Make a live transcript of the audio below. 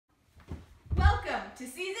to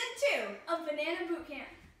Season 2 of Banana Boot Camp.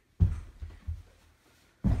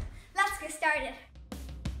 Let's get started.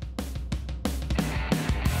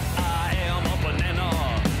 I am a banana.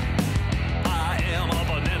 I am a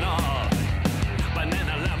banana.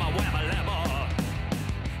 Banana lemma whamma lemma.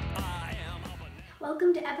 I am a banana.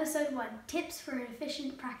 Welcome to episode 1, Tips for an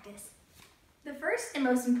Efficient Practice. The first and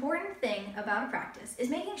most important thing about a practice is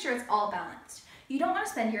making sure it's all balanced. You don't want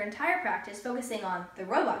to spend your entire practice focusing on the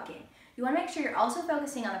robot game. You want to make sure you're also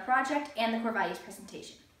focusing on the project and the core values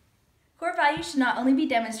presentation. Core values should not only be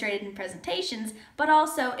demonstrated in presentations, but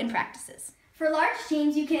also in practices. For large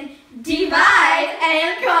teams, you can Divide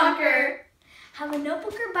and conquer. Have a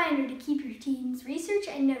notebook or binder to keep your team's research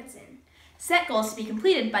and notes in. Set goals to be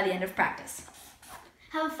completed by the end of practice.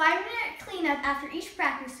 Have a 5-minute cleanup after each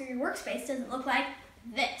practice so your workspace doesn't look like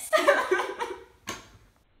this.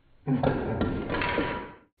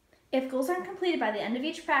 If goals aren't completed by the end of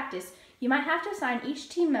each practice, you might have to assign each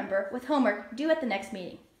team member with homework due at the next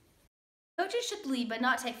meeting. Coaches should lead but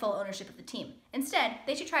not take full ownership of the team. Instead,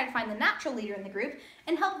 they should try to find the natural leader in the group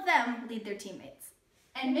and help them lead their teammates.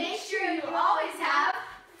 And make sure you always have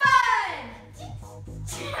fun!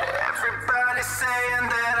 Everybody's saying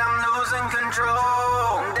that I'm losing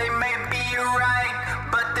control. They may be right,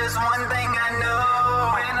 but there's one thing I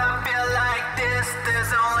know. When I feel like this,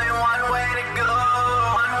 there's only one way to go.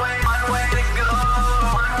 One way to go.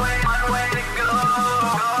 One way to go.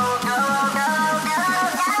 Go.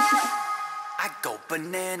 I go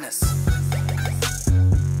bananas.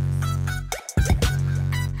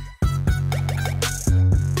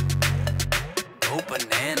 Go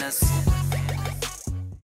bananas.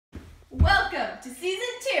 Welcome to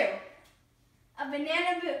Season 2 A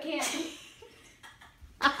Banana Boot Camp.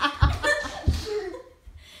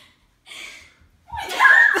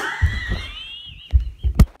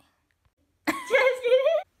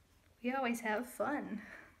 We always have fun.